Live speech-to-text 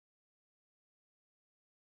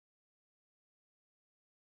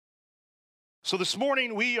So this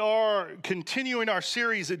morning we are continuing our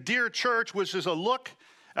series at Dear Church, which is a look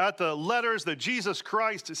at the letters that Jesus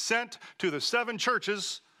Christ sent to the 7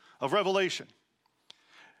 churches of Revelation.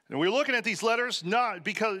 And we're looking at these letters not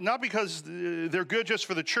because they're good just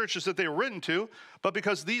for the churches that they were written to, but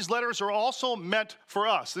because these letters are also meant for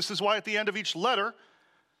us. This is why at the end of each letter,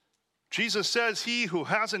 Jesus says, "He who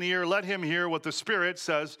has an ear, let him hear what the Spirit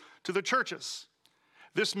says to the churches."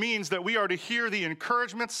 This means that we are to hear the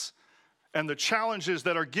encouragements and the challenges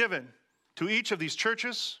that are given to each of these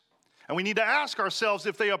churches. And we need to ask ourselves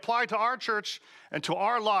if they apply to our church and to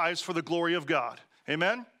our lives for the glory of God.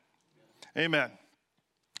 Amen? Amen.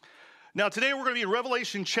 Now today we're going to be in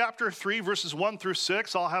Revelation chapter 3, verses 1 through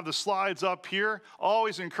 6. I'll have the slides up here.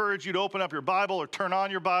 Always encourage you to open up your Bible or turn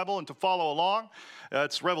on your Bible and to follow along.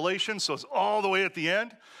 It's Revelation, so it's all the way at the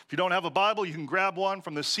end. If you don't have a Bible, you can grab one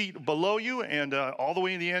from the seat below you and all the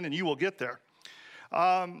way in the end, and you will get there.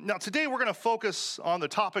 Now today we're going to focus on the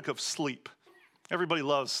topic of sleep. Everybody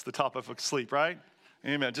loves the topic of sleep, right?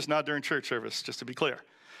 Amen. Just not during church service, just to be clear.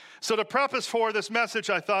 So to preface for this message,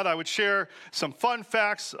 I thought I would share some fun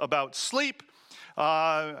facts about sleep.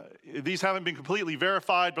 These haven't been completely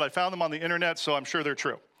verified, but I found them on the internet, so I'm sure they're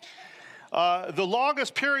true. The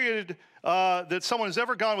longest period that someone has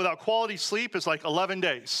ever gone without quality sleep is like 11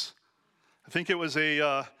 days. I think it was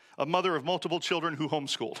a mother of multiple children who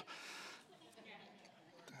homeschooled.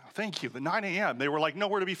 Thank you. The 9 a.m. They were like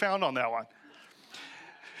nowhere to be found on that one.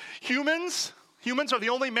 Humans are the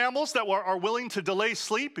only mammals that are willing to delay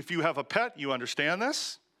sleep. If you have a pet, you understand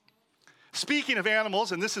this. Speaking of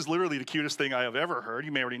animals, and this is literally the cutest thing I have ever heard,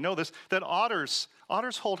 you may already know this, that otters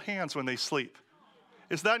hold hands when they sleep.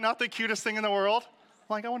 Is that not the cutest thing in the world?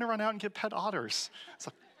 Like, I want to run out and get pet otters. It's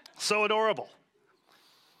so adorable.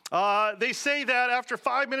 They say that after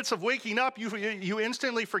 5 minutes of waking up, you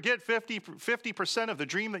instantly forget 50% of the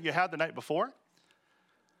dream that you had the night before.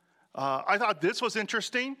 I thought this was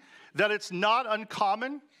interesting, that it's not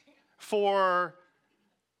uncommon for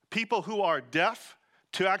people who are deaf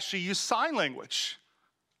to actually use sign language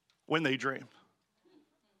when they dream.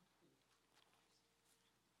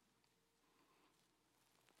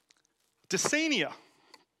 Dysania.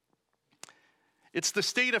 It's the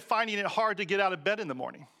state of finding it hard to get out of bed in the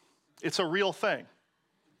morning. It's a real thing.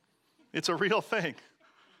 It's a real thing.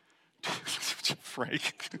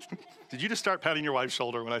 Frank, did you just start patting your wife's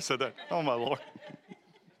shoulder when I said that? Oh, my Lord.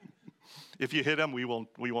 If you hit him, we will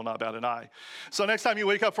not bat an eye. So next time you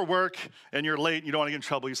wake up for work and you're late and you don't want to get in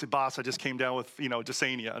trouble, you say, "Boss, I just came down with,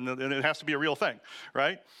 dysania." And it has to be a real thing,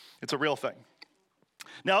 right? It's a real thing.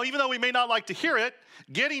 Now, even though we may not like to hear it,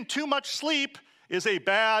 getting too much sleep is a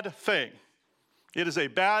bad thing. It is a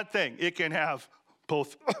bad thing. It can have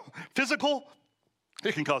both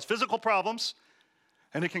it can cause physical problems,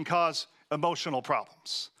 and it can cause emotional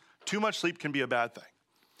problems. Too much sleep can be a bad thing.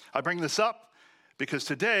 I bring this up because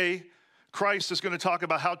today, Christ is going to talk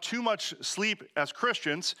about how too much sleep as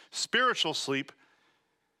Christians, spiritual sleep,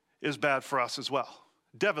 is bad for us as well.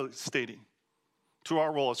 Devastating to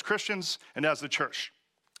our role as Christians and as the church.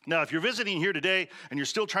 Now, if you're visiting here today and you're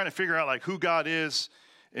still trying to figure out like who God is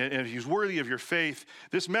and if he's worthy of your faith,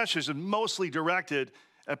 this message is mostly directed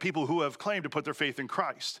at people who have claimed to put their faith in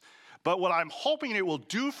Christ. But what I'm hoping it will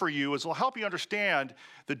do for you is it'll help you understand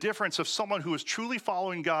the difference of someone who is truly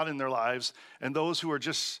following God in their lives and those who are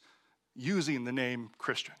just using the name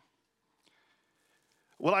Christian.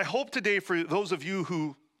 What I hope today for those of you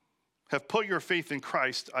who have put your faith in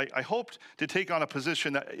Christ, I hope to take on a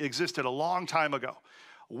position that existed a long time ago.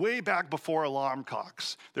 Way back before alarm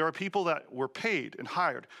clocks, there were people that were paid and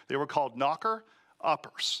hired. They were called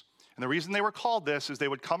knocker-uppers. And the reason they were called this is they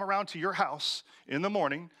would come around to your house in the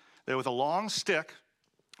morning, with a long stick,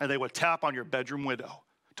 and they would tap on your bedroom window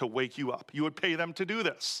to wake you up. You would pay them to do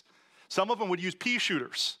this. Some of them would use pea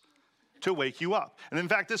shooters to wake you up. And in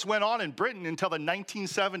fact, this went on in Britain until the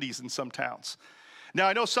 1970s in some towns. Now,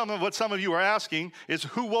 I know what some of you are asking is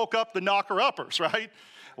who woke up the knocker-uppers, right?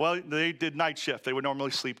 Well, they did night shift. They would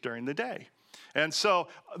normally sleep during the day. And so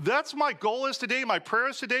that's my goal is today, my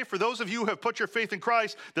prayers today for those of you who have put your faith in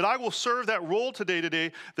Christ, that I will serve that role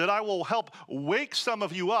today, that I will help wake some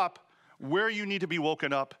of you up where you need to be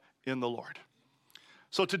woken up in the Lord.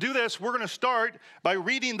 So to do this, we're going to start by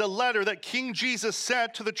reading the letter that King Jesus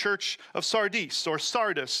sent to the church of Sardis, or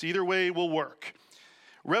Sardis. Either way will work.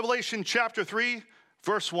 Revelation chapter 3,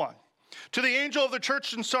 verse 1. To the angel of the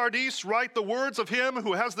church in Sardis, write the words of him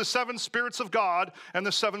who has the 7 spirits of God and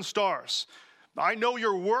the 7 stars. I know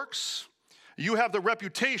your works. You have the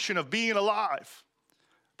reputation of being alive,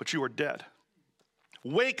 but you are dead.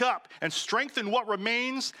 Wake up and strengthen what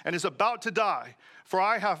remains and is about to die, for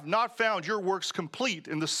I have not found your works complete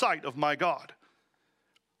in the sight of my God.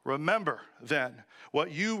 Remember then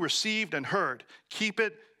what you received and heard. Keep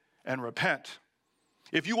it and repent.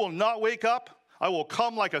 If you will not wake up, I will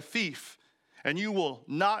come like a thief, and you will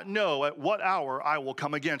not know at what hour I will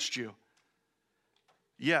come against you.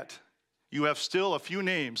 Yet you have still a few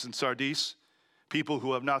names in Sardis, people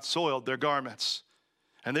who have not soiled their garments,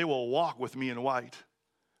 and they will walk with me in white,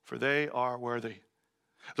 for they are worthy.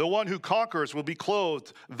 The one who conquers will be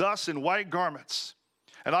clothed thus in white garments,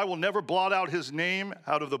 and I will never blot out his name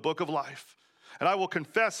out of the book of life, and I will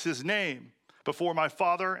confess his name before my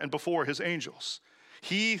Father and before his angels.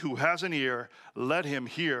 He who has an ear, let him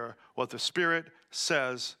hear what the Spirit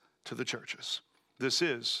says to the churches. This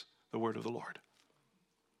is the word of the Lord.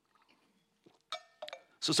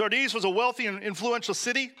 So Sardis was a wealthy and influential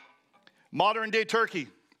city, modern-day Turkey.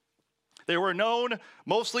 They were known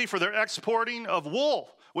mostly for their exporting of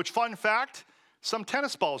wool, which, fun fact, some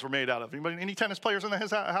tennis balls were made out of. Anybody, any tennis players in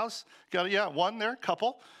his house? Got it? Yeah, one there,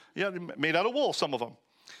 couple. Yeah, made out of wool, some of them.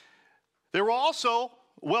 They were also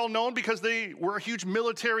well known because they were a huge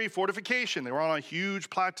military fortification. They were on a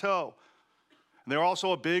huge plateau. And they were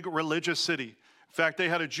also a big religious city. In fact, they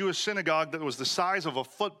had a Jewish synagogue that was the size of a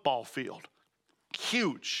football field.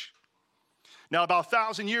 Huge. Now, about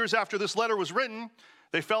 1,000 years after this letter was written,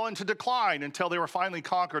 they fell into decline until they were finally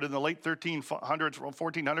conquered in the late 1300s,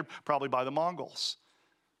 1400, probably by the Mongols.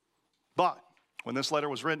 But when this letter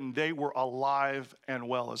was written, they were alive and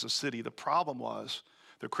well as a city. The problem was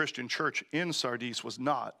the Christian church in Sardis was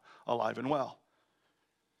not alive and well.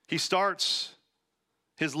 He starts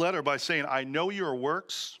his letter by saying, I know your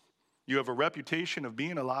works. You have a reputation of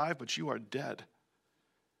being alive, but you are dead.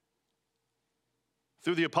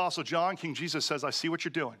 Through the Apostle John, King Jesus says, I see what you're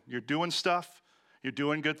doing. You're doing stuff. You're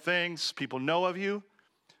doing good things. People know of you,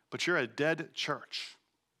 but you're a dead church.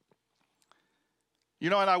 You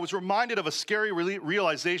know, and I was reminded of a scary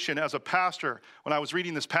realization as a pastor when I was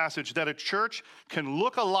reading this passage, that a church can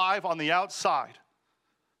look alive on the outside,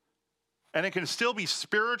 and it can still be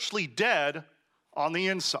spiritually dead on the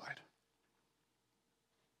inside.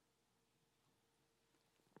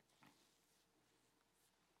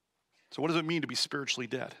 So what does it mean to be spiritually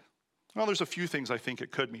dead? Well, there's a few things I think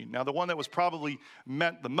it could mean. Now, the one that was probably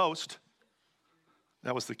meant the most,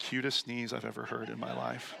 that was the cutest sneeze I've ever heard in my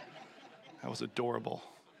life. That was adorable.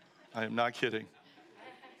 I am not kidding.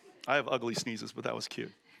 I have ugly sneezes, but that was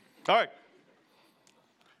cute. All right.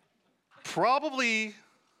 Probably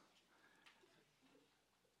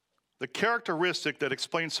the characteristic that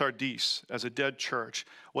explains Sardis as a dead church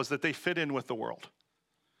was that they fit in with the world.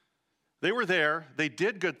 They were there, they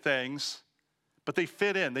did good things, but they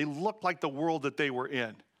fit in. They looked like the world that they were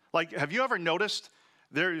in. Like, have you ever noticed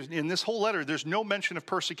in this whole letter, there's no mention of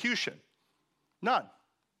persecution? None.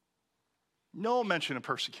 No mention of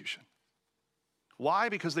persecution. Why?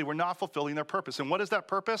 Because they were not fulfilling their purpose. And what is that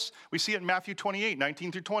purpose? We see it in Matthew 28,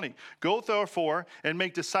 19 through 20. Go therefore and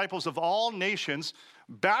make disciples of all nations,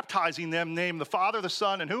 baptizing them, name the Father, the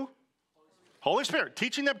Son, and who? Holy Spirit.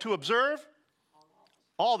 Teaching them to observe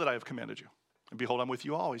all that I have commanded you. And behold, I'm with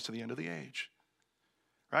you always to the end of the age.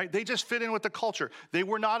 Right? They just fit in with the culture. They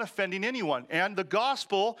were not offending anyone. And the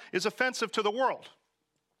gospel is offensive to the world.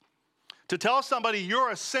 To tell somebody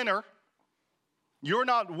you're a sinner, you're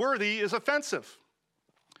not worthy, is offensive.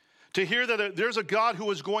 To hear that there's a God who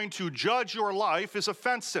is going to judge your life is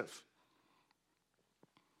offensive.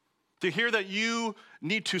 To hear that you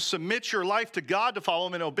need to submit your life to God to follow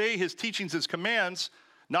him and obey his teachings, his commands,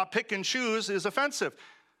 not pick and choose, is offensive.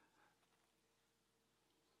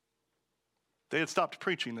 They had stopped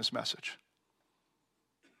preaching this message.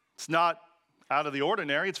 It's not out of the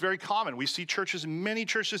ordinary. It's very common. We see churches, many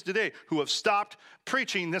churches today, who have stopped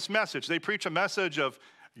preaching this message. They preach a message of,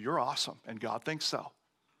 you're awesome, and God thinks so.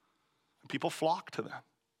 And people flock to them.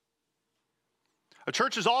 A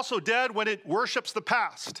church is also dead when it worships the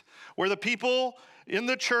past, where the people in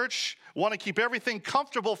the church want to keep everything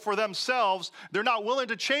comfortable for themselves. They're not willing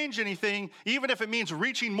to change anything, even if it means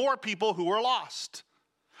reaching more people who are lost.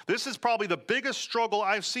 This is probably the biggest struggle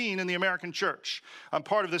I've seen in the American church. I'm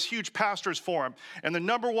part of this huge pastors forum, and the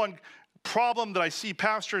number one problem that I see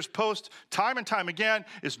pastors post time and time again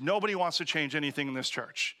is nobody wants to change anything in this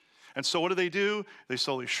church. And so what do? They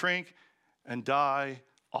slowly shrink and die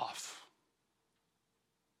off.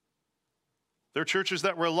 There are churches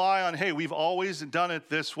that rely on, hey, we've always done it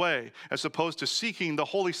this way, as opposed to seeking the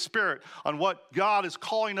Holy Spirit on what God is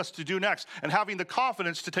calling us to do next and having the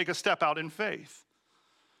confidence to take a step out in faith.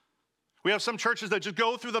 We have some churches that just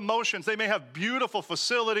go through the motions. They may have beautiful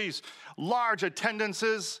facilities, large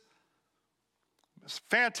attendances,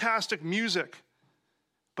 fantastic music,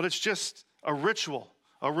 but it's just a ritual,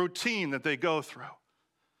 a routine that they go through.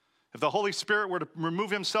 If the Holy Spirit were to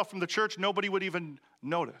remove himself from the church, nobody would even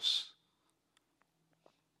notice.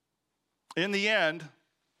 In the end,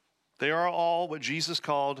 they are all what Jesus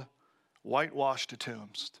called whitewashed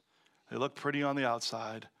tombs. They look pretty on the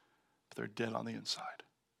outside, but they're dead on the inside.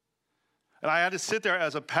 And I had to sit there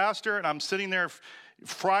as a pastor, and I'm sitting there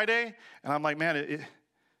Friday, and I'm like, man,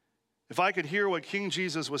 if I could hear what King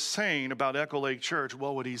Jesus was saying about Echo Lake Church,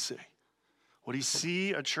 what would he see? Would he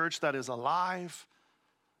see a church that is alive,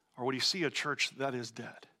 or would he see a church that is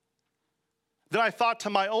dead? Then I thought to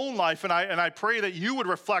my own life, and I pray that you would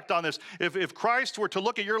reflect on this. If Christ were to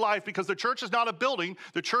look at your life, because the church is not a building,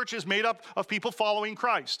 the church is made up of people following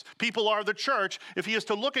Christ. People are the church. If he is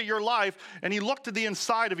to look at your life, and he looked at the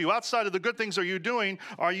inside of you, outside of the good things are you doing,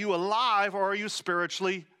 are you alive or are you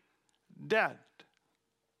spiritually dead?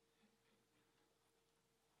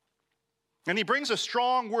 And he brings a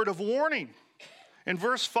strong word of warning. In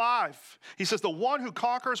verse 5, he says, the one who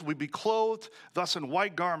conquers will be clothed thus in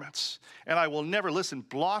white garments, and I will never, listen,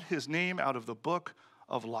 blot his name out of the book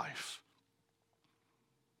of life.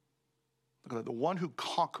 Look at that, the one who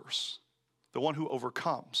conquers, the one who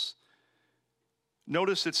overcomes.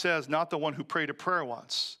 Notice it says, not the one who prayed a prayer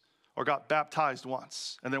once or got baptized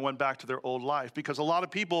once and then went back to their old life. Because a lot of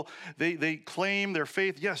people, they claim their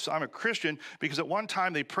faith. Yes, I'm a Christian, because at one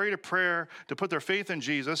time they prayed a prayer to put their faith in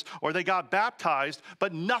Jesus, or they got baptized,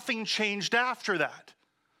 but nothing changed after that.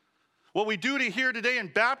 What we do here today in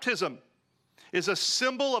baptism is a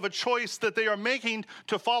symbol of a choice that they are making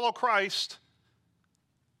to follow Christ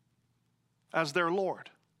as their Lord.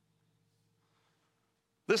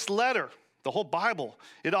 This letter, the whole Bible,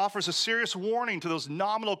 it offers a serious warning to those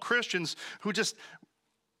nominal Christians who just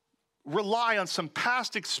rely on some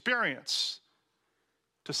past experience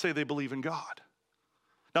to say they believe in God.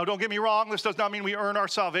 Now, don't get me wrong, this does not mean we earn our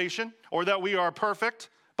salvation or that we are perfect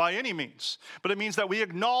by any means, but it means that we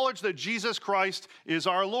acknowledge that Jesus Christ is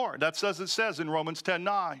our Lord. That's as it says in Romans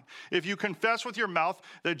 10:9. If you confess with your mouth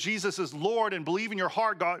that Jesus is Lord and believe in your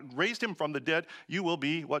heart God raised him from the dead, you will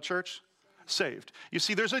be, what, church? Saved. You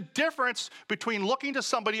see, there's a difference between looking to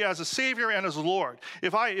somebody as a Savior and as a Lord.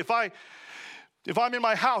 If I'm in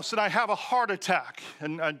my house and I have a heart attack,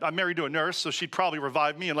 and I'm married to a nurse, so she'd probably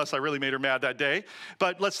revive me unless I really made her mad that day.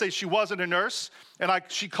 But let's say she wasn't a nurse, and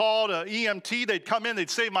she called an EMT. They'd come in, they'd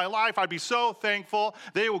save my life. I'd be so thankful.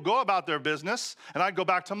 They would go about their business, and I'd go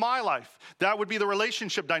back to my life. That would be the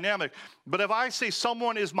relationship dynamic. But if I say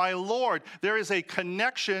someone is my Lord, there is a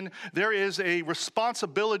connection, there is a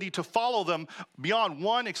responsibility to follow them beyond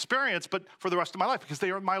one experience, but for the rest of my life, because they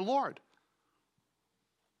are my Lord.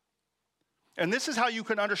 And this is how you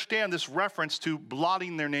can understand this reference to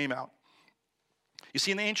blotting their name out. You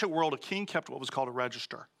see, in the ancient world, a king kept what was called a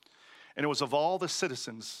register. And it was of all the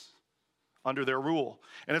citizens under their rule.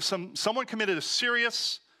 And if someone committed a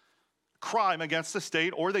serious crime against the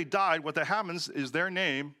state, or they died, what that happens is their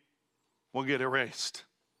name will get erased.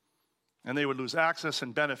 And they would lose access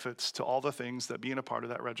and benefits to all the things that being a part of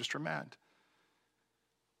that register meant.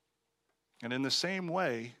 And in the same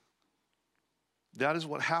way, that is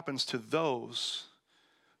what happens to those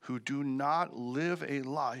who do not live a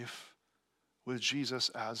life with Jesus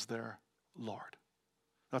as their Lord.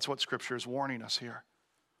 That's what Scripture is warning us here.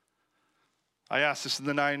 I asked this in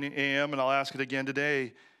the 9 a.m., and I'll ask it again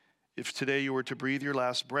today. If today you were to breathe your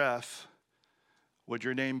last breath, would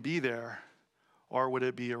your name be there, or would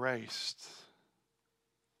it be erased?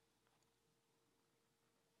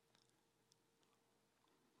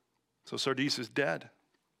 So Sardis is dead.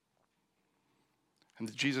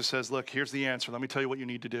 And Jesus says, look, here's the answer. Let me tell you what you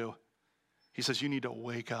need to do. He says, you need to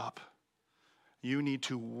wake up. You need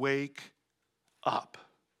to wake up.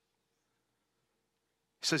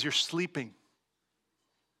 He says, you're sleeping.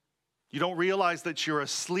 You don't realize that you're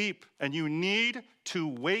asleep, and you need to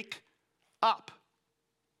wake up.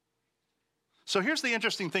 So here's the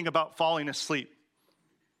interesting thing about falling asleep.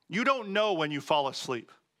 You don't know when you fall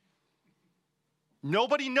asleep.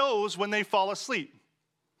 Nobody knows when they fall asleep.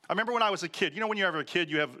 I remember when I was a kid. You know when you're ever a kid,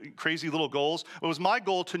 you have crazy little goals? It was my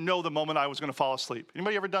goal to know the moment I was going to fall asleep.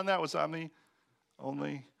 Anybody ever done that? Was that me?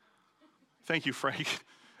 Only? Thank you, Frank.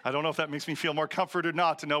 I don't know if that makes me feel more comforted or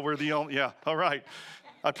not to know we're the only. Yeah, all right.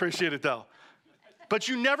 I appreciate it, though. But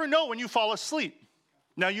you never know when you fall asleep.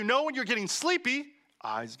 Now, you know when you're getting sleepy,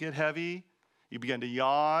 eyes get heavy, you begin to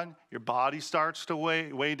yawn, your body starts to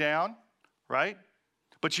weigh down, right?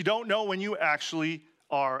 But you don't know when you actually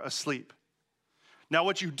are asleep. Now,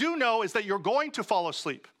 what you do know is that you're going to fall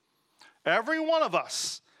asleep. Every one of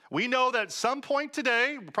us, we know that at some point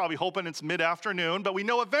today, we're probably hoping it's mid-afternoon, but we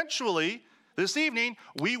know eventually, this evening,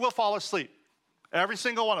 we will fall asleep. Every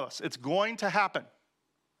single one of us. It's going to happen.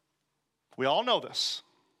 We all know this.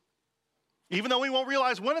 Even though we won't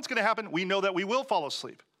realize when it's going to happen, we know that we will fall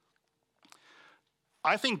asleep.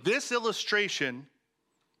 I think this illustration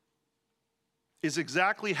is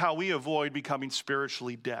exactly how we avoid becoming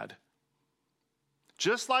spiritually dead.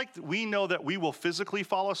 Just like we know that we will physically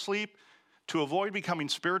fall asleep, to avoid becoming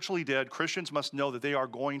spiritually dead, Christians must know that they are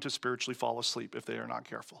going to spiritually fall asleep if they are not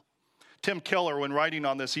careful. Tim Keller, when writing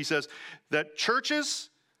on this, he says that churches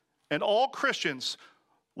and all Christians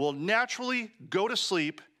will naturally go to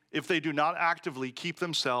sleep if they do not actively keep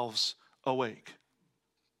themselves awake.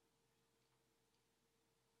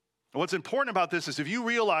 And what's important about this is if you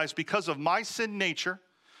realize because of my sin nature,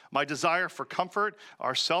 my desire for comfort,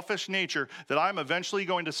 our selfish nature, that I'm eventually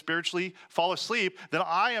going to spiritually fall asleep, then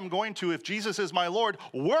I am going to, if Jesus is my Lord,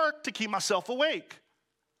 work to keep myself awake.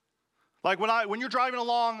 Like when you're driving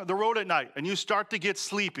along the road at night and you start to get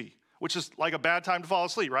sleepy, which is like a bad time to fall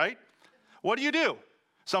asleep, right? What do?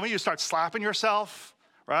 Some of you start slapping yourself,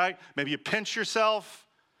 right? Maybe you pinch yourself.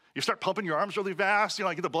 You start pumping your arms really fast,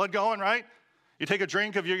 get the blood going, right? You take a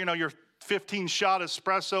drink of your 15-shot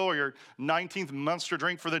espresso or your 19th Monster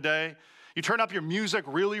drink for the day. You turn up your music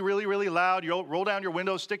really, really, really loud. You roll down your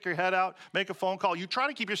window, stick your head out, make a phone call. You try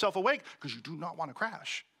to keep yourself awake because you do not want to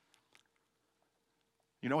crash.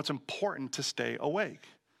 It's important to stay awake.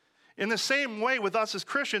 In the same way with us as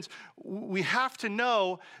Christians, we have to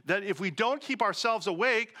know that if we don't keep ourselves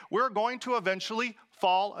awake, we're going to eventually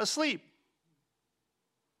fall asleep.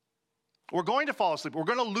 We're going to fall asleep. We're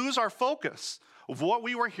going to lose our focus of what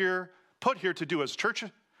we were put here to do as a church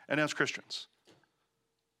and as Christians.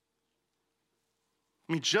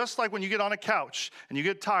 Just like when you get on a couch and you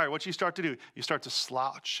get tired, what you start to do? You start to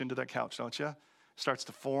slouch into that couch, don't you? It starts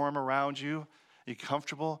to form around you. You get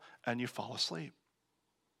comfortable and you fall asleep.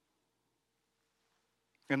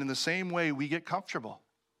 And in the same way, we get comfortable.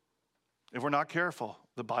 If we're not careful,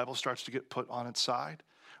 the Bible starts to get put on its side.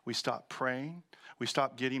 We stop praying. We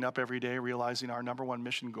stop getting up every day, realizing our number one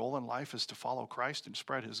mission goal in life is to follow Christ and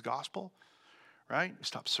spread his gospel, right? We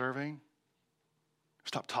stop serving. We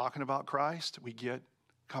stop talking about Christ. We get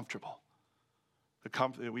comfortable.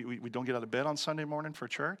 We don't get out of bed on Sunday morning for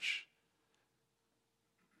church.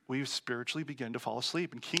 We spiritually begin to fall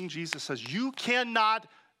asleep. And King Jesus says, you cannot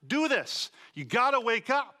do this. You got to wake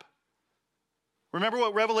up. Remember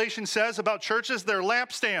what Revelation says about churches? They're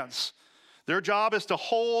lampstands. Their job is to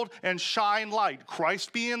hold and shine light,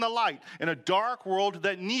 Christ being the light in a dark world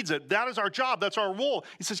that needs it. That is our job. That's our role.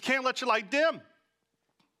 He says, can't let your light dim.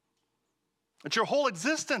 It's your whole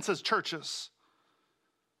existence as churches.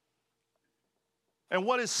 And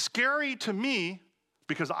what is scary to me,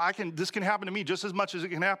 because this can happen to me just as much as it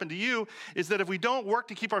can happen to you, is that if we don't work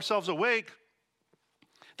to keep ourselves awake,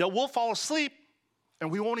 that we'll fall asleep and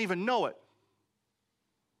we won't even know it.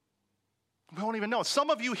 We won't even know. Some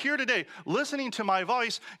of you here today, listening to my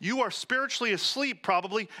voice, you are spiritually asleep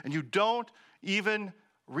probably, and you don't even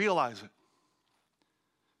realize it.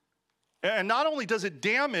 And not only does it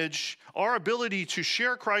damage our ability to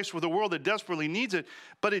share Christ with a world that desperately needs it,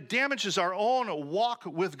 but it damages our own walk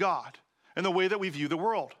with God and the way that we view the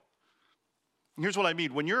world. And here's what I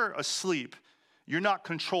mean. When you're asleep, you're not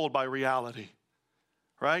controlled by reality,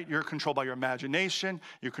 right? You're controlled by your imagination.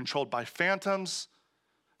 You're controlled by phantoms,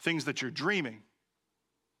 things that you're dreaming,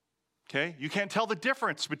 okay? You can't tell the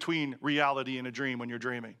difference between reality and a dream when you're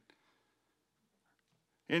dreaming.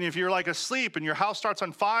 And if you're like asleep and your house starts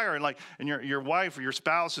on fire and your wife or your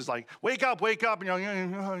spouse is like, wake up, and you're like,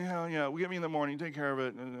 yeah, get me in the morning, take care of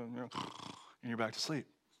it, and you're back to sleep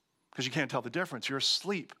because you can't tell the difference. You're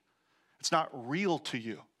asleep. It's not real to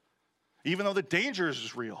you, even though the danger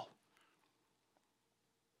is real.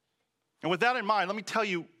 And with that in mind, let me tell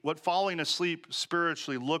you what falling asleep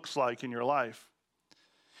spiritually looks like in your life.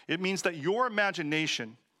 It means that your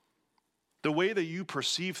imagination, the way that you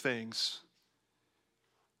perceive things,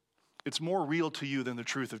 it's more real to you than the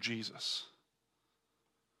truth of Jesus.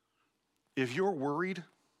 If you're worried,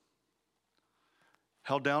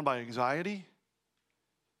 held down by anxiety,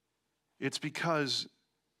 it's because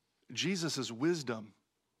Jesus' wisdom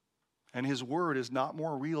and his word is not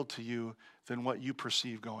more real to you than what you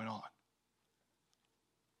perceive going on.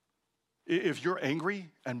 If you're angry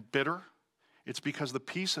and bitter, it's because the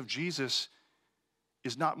peace of Jesus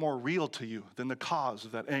is not more real to you than the cause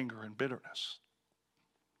of that anger and bitterness.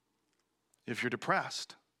 If you're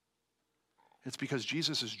depressed, it's because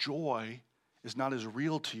Jesus' joy is not as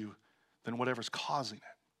real to you than whatever's causing it.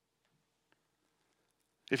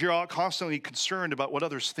 If you're constantly concerned about what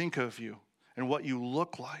others think of you and what you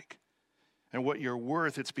look like and what you're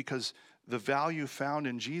worth, it's because the value found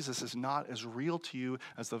in Jesus is not as real to you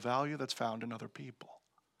as the value that's found in other people.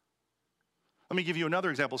 Let me give you another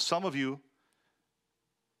example. Some of you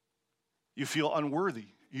You feel unworthy.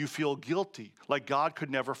 You feel guilty, like God could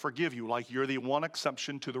never forgive you, like you're the one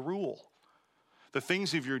exception to the rule. The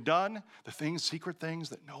things you've done, the things, secret things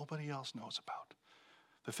that nobody else knows about,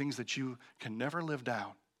 the things that you can never live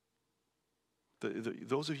down,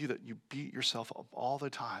 those of you that you beat yourself up all the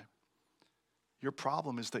time, your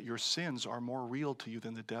problem is that your sins are more real to you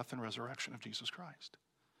than the death and resurrection of Jesus Christ.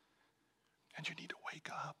 And you need to wake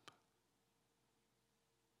up.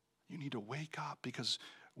 You need to wake up, because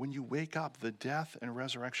when you wake up, the death and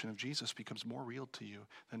resurrection of Jesus becomes more real to you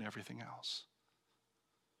than everything else.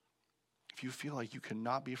 If you feel like you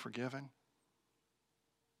cannot be forgiven,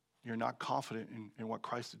 you're not confident in what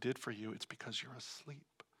Christ did for you, it's because you're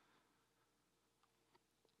asleep.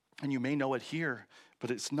 And you may know it here, but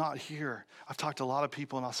it's not here. I've talked to a lot of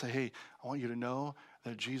people and I'll say, hey, I want you to know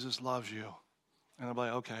that Jesus loves you. And I'm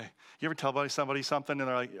like, okay. You ever tell somebody something and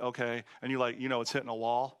they're like, okay. And you're like, it's hitting a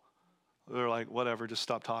wall. They're like, whatever, just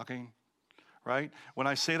stop talking, right? When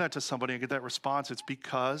I say that to somebody, I get that response. It's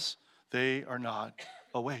because they are not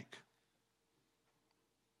awake.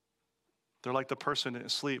 They're like the person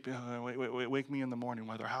asleep. Wake me in the morning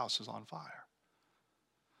while their house is on fire.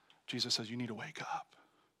 Jesus says, you need to wake up.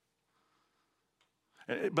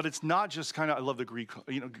 But it's not just I love the Greek.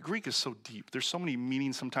 Greek is so deep. There's so many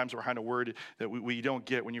meanings sometimes behind a word that we don't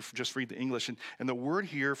get when you just read the English. And the word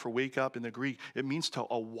here for wake up in the Greek, it means to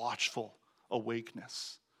a watchful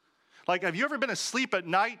awakeness. Like, have you ever been asleep at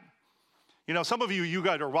night? Some of you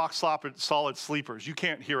guys are rock solid sleepers. You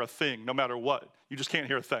can't hear a thing no matter what. You just can't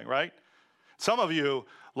hear a thing, right? Some of you,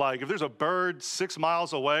 like, if there's a bird 6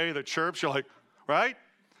 miles away that chirps, you're like, right?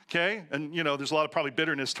 Okay, and there's a lot of probably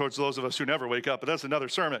bitterness towards those of us who never wake up, but that's another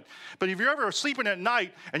sermon. But if you're ever sleeping at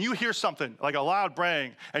night and you hear something like a loud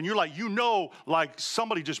bang, and you're like, like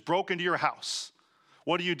somebody just broke into your house,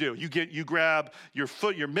 what do? You grab your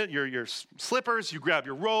foot, your slippers, you grab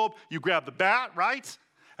your robe, you grab the bat, right?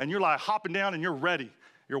 And you're like hopping down and you're ready.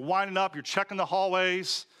 You're winding up, you're checking the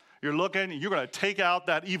hallways, you're looking, and you're going to take out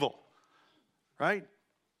that evil, right?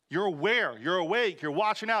 You're aware, you're awake, you're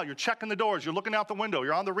watching out, you're checking the doors, you're looking out the window,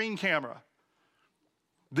 you're on the Ring camera.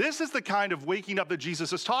 This is the kind of waking up that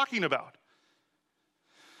Jesus is talking about.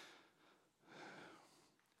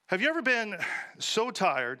 Have you ever been so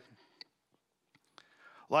tired,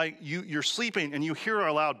 like you're sleeping and you hear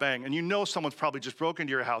a loud bang and someone's probably just broke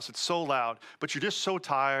into your house, it's so loud, but you're just so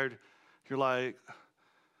tired, you're like,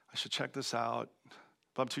 I should check this out,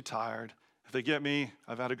 but I'm too tired. If they get me,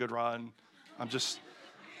 I've had a good run,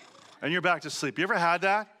 and you're back to sleep. You ever had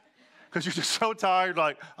that? Because you're just so tired,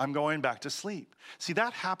 like, I'm going back to sleep. See,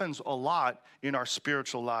 that happens a lot in our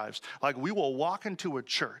spiritual lives. Like, we will walk into a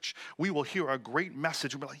church, we will hear a great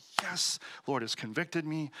message, and we're like, yes, Lord has convicted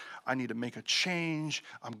me, I need to make a change,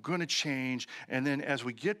 I'm gonna change. And then as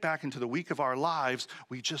we get back into the week of our lives,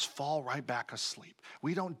 we just fall right back asleep.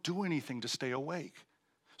 We don't do anything to stay awake.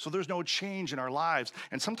 So there's no change in our lives.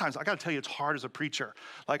 And sometimes, I gotta tell you, it's hard as a preacher.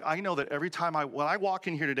 Like, I know that every time when I walk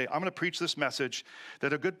in here today, I'm gonna preach this message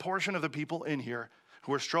that a good portion of the people in here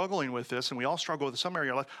who are struggling with this, and we all struggle with some area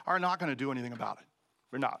of life, are not gonna do anything about it.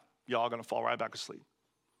 We're not. Y'all gonna fall right back asleep.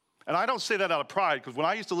 And I don't say that out of pride, because when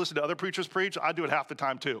I used to listen to other preachers preach, I'd do it half the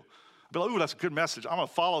time too. I'd be like, ooh, that's a good message. I'm gonna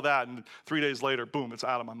follow that, and 3 days later, boom, it's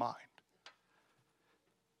out of my mind.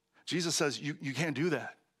 Jesus says, you can't do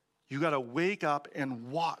that. You got to wake up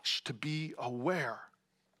and watch to be aware.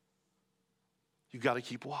 You got to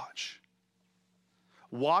keep watch.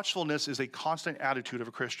 Watchfulness is a constant attitude of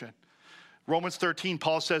a Christian. Romans 13,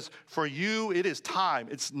 Paul says, for you it is time.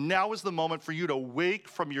 Now is the moment for you to wake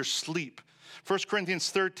from your sleep. 1 Corinthians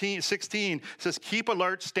 16 says, keep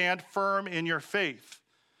alert, stand firm in your faith.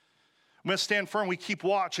 We must stand firm. We keep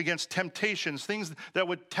watch against temptations, things that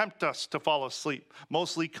would tempt us to fall asleep,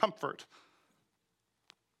 mostly comfort.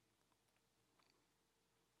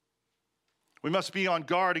 We must be on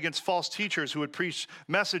guard against false teachers who would preach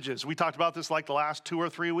messages. We talked about this like the last 2 or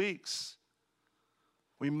 3 weeks.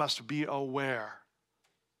 We must be aware.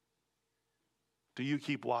 Do you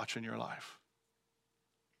keep watch in your life?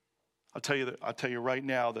 I'll tell you right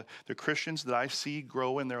now, the Christians that I see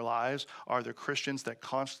grow in their lives are the Christians that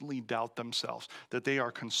constantly doubt themselves, that they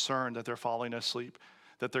are concerned that they're falling asleep,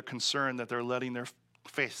 that they're concerned that they're letting their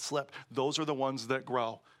faith slip. Those are the ones that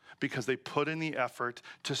grow because they put in the effort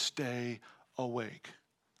to stay awake.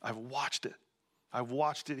 I've watched it. I've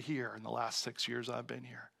watched it here in the last 6 years I've been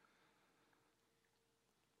here.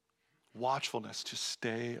 Watchfulness to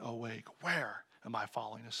stay awake. Where am I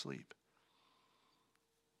falling asleep?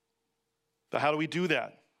 But how do we do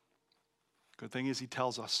that? Good thing is he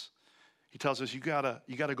tells us. He tells us you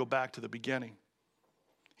gotta go back to the beginning.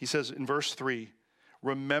 He says in verse 3,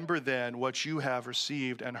 remember then what you have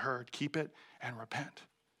received and heard. Keep it and repent.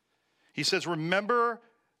 He says, remember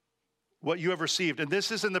what you have received. And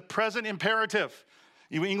this is in the present imperative.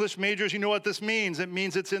 You English majors, you know what this means. It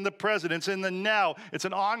means it's in the present. It's in the now. It's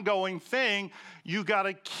an ongoing thing. You got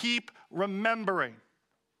to keep remembering.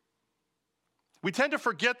 We tend to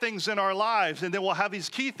forget things in our lives, and then we'll have these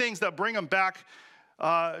key things that bring them back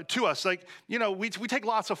to us. Like, we take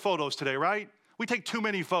lots of photos today, right? We take too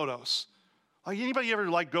many photos. Like, anybody ever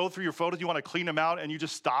go through your photos, you want to clean them out, and you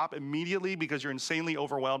just stop immediately because you're insanely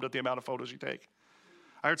overwhelmed at the amount of photos you take?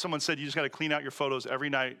 I heard someone said you just got to clean out your photos every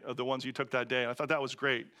night of the ones you took that day. And I thought that was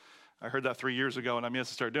great. I heard that 3 years ago, and I'm going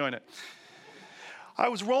to start doing it. I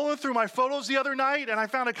was rolling through my photos the other night, and I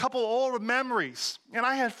found a couple old memories. And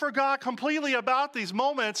I had forgot completely about these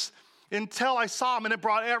moments until I saw them, and it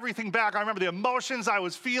brought everything back. I remember the emotions I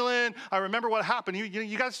was feeling. I remember what happened.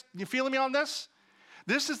 You guys, you feeling me on this?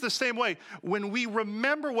 This is the same way. When we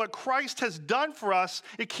remember what Christ has done for us,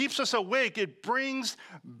 it keeps us awake. It brings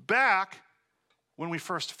back when we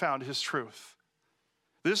first found his truth.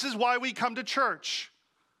 This is why we come to church.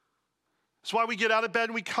 It's why we get out of bed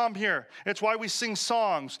and we come here. It's why we sing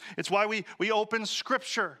songs. It's why we open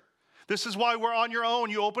scripture. This is why we're on your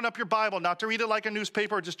own. You open up your Bible, not to read it like a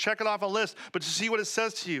newspaper or just check it off a list, but to see what it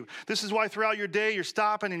says to you. This is why throughout your day you're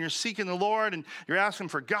stopping and you're seeking the Lord and you're asking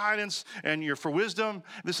for guidance and you're for wisdom.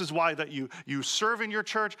 This is why that you serve in your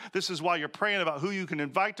church. This is why you're praying about who you can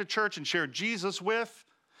invite to church and share Jesus with.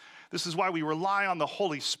 This is why we rely on the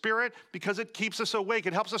Holy Spirit, because it keeps us awake.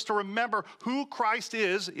 It helps us to remember who Christ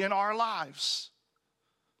is in our lives.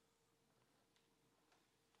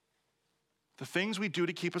 The things we do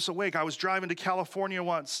to keep us awake. I was driving to California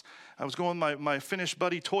once. I was going with my Finnish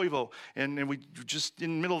buddy Toivo, and we just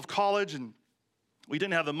in the middle of college, and we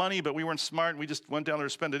didn't have the money, but we weren't smart, and we just went down there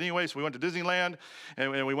to spend it anyway. So we went to Disneyland,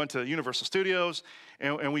 and we went to Universal Studios,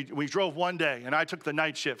 and we drove one day, and I took the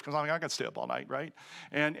night shift, because I'm like, I can stay up all night, right?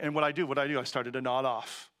 And what I do, I started to nod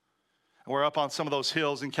off. And we're up on some of those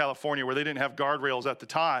hills in California where they didn't have guardrails at the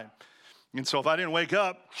time. And so if I didn't wake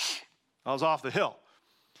up, I was off the hill.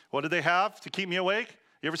 What did they have to keep me awake?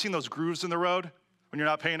 You ever seen those grooves in the road when you're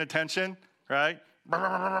not paying attention, right?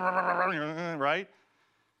 Right?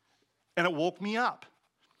 And it woke me up.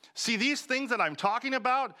 See, these things that I'm talking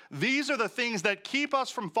about, these are the things that keep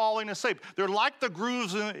us from falling asleep. They're like the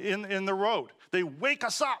grooves in the road. They wake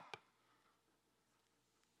us up.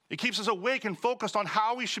 It keeps us awake and focused on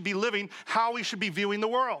how we should be living, how we should be viewing the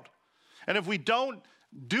world. And if we don't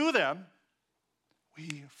do them,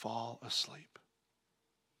 we fall asleep.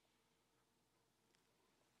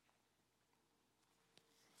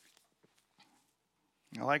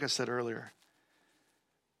 Now, like I said earlier,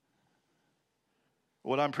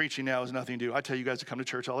 what I'm preaching now has nothing to do. I tell you guys to come to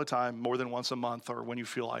church all the time, more than once a month or when you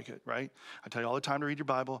feel like it, right? I tell you all the time to read your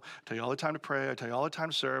Bible. I tell you all the time to pray. I tell you all the time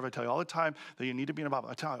to serve. I tell you all the time that you need to be in the Bible.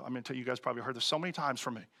 I'm going to tell you guys probably heard this so many times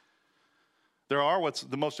from me. There are what's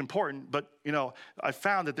the most important, but, I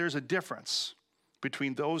found that there's a difference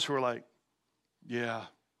between those who are like, yeah,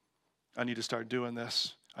 I need to start doing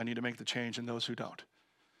this. I need to make the change, and those who don't.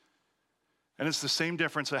 And it's the same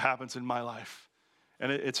difference that happens in my life.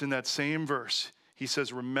 And it's in that same verse. He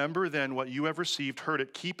says, remember then what you have received, heard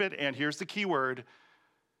it, keep it, and here's the key word,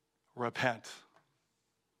 repent.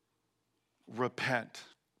 Repent.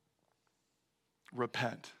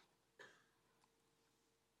 Repent.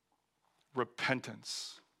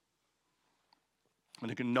 Repentance.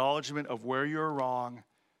 An acknowledgement of where you're wrong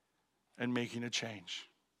and making a change.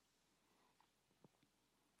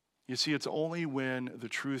 You see, it's only when the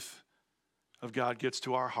truth of God gets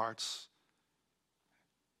to our hearts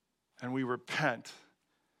and we repent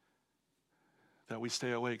that we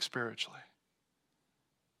stay awake spiritually.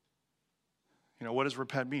 What does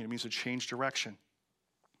repent mean? It means to change direction.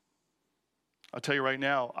 I'll tell you right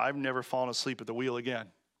now, I've never fallen asleep at the wheel again.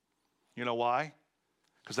 You know why?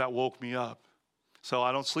 Because that woke me up. So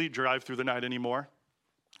I don't drive through the night anymore,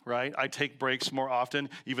 right? I take breaks more often,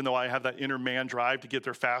 even though I have that inner man drive to get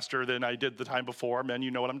there faster than I did the time before. Men,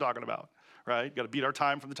 you know what I'm talking about, right? Got to beat our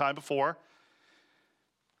time from the time before.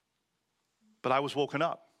 But I was woken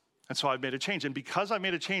up, and so I've made a change. And because I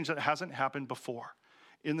made a change that hasn't happened before,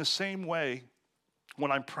 in the same way,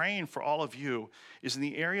 when I'm praying for all of you, is in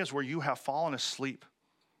the areas where you have fallen asleep,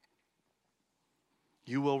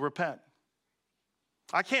 you will repent.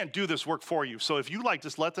 I can't do this work for you. So if you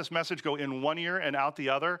just let this message go in one ear and out the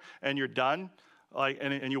other, and you're done,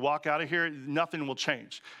 and you walk out of here, nothing will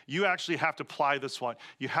change. You actually have to apply this one.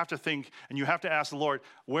 You have to think, and you have to ask the Lord,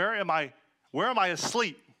 where am I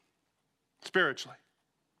asleep spiritually?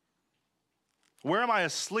 Where am I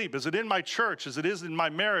asleep? Is it in my church? Is it in my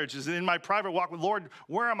marriage? Is it in my private walk with the Lord?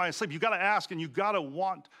 Where am I asleep? You got to ask and you got to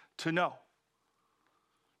want to know.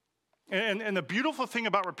 And the beautiful thing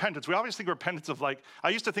about repentance, we always think of repentance of like, I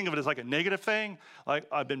used to think of it as like a negative thing. Like,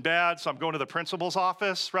 I've been bad, so I'm going to the principal's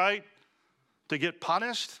office, right? To get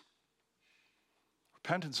punished.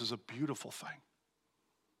 Repentance is a beautiful thing.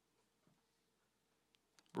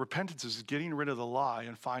 Repentance is getting rid of the lie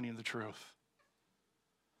and finding the truth.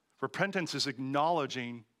 Repentance is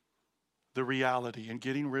acknowledging the reality and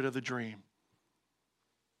getting rid of the dream.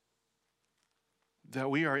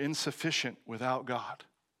 That we are insufficient without God.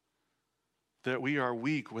 That we are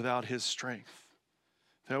weak without his strength.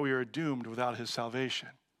 That we are doomed without his salvation.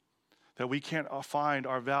 That we can't find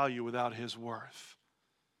our value without his worth.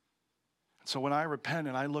 So when I repent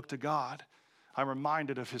and I look to God, I'm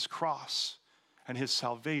reminded of his cross and his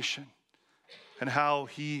salvation and how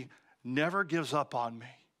he never gives up on me.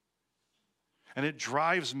 And it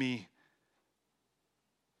drives me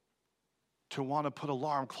to want to put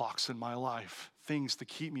alarm clocks in my life, things to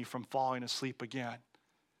keep me from falling asleep again.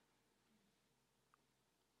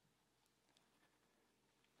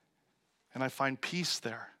 And I find peace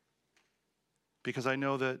there because I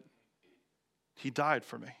know that he died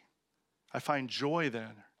for me. I find joy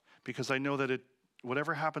then because I know that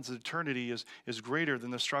whatever happens in eternity is greater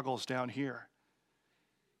than the struggles down here.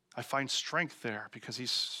 I find strength there because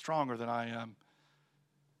he's stronger than I am.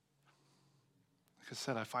 Like I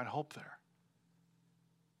said, I find hope there.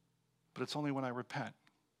 But it's only when I repent.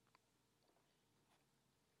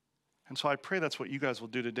 And so I pray that's what you guys will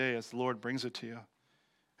do today as the Lord brings it to you.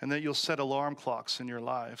 And that you'll set alarm clocks in your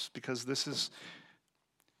lives, because this is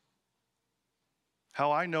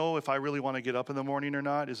how I know if I really want to get up in the morning or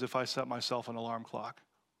not, is if I set myself an alarm clock.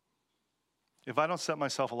 If I don't set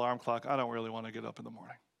myself an alarm clock, I don't really want to get up in the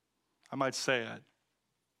morning. I might say it.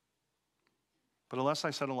 But unless I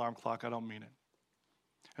set an alarm clock, I don't mean it.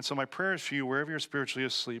 And so my prayer is for you, wherever you're spiritually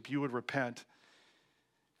asleep, you would repent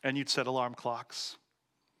and you'd set alarm clocks.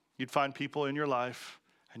 You'd find people in your life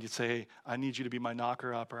and you'd say, hey, I need you to be my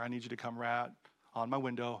knocker up, or I need you to come rat on my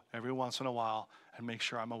window every once in a while and make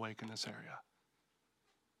sure I'm awake in this area.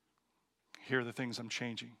 Here are the things I'm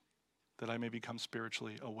changing that I may become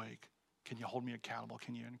spiritually awake. Can you hold me accountable?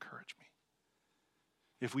 Can you encourage me?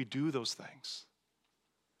 If we do those things,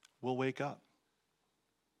 we'll wake up.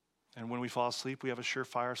 And when we fall asleep, we have a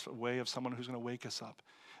surefire way of someone who's going to wake us up,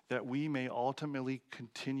 that we may ultimately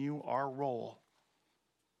continue our role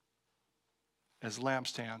as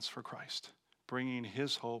lampstands for Christ, bringing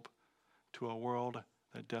his hope to a world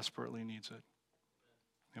that desperately needs it.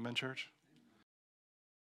 Amen, church?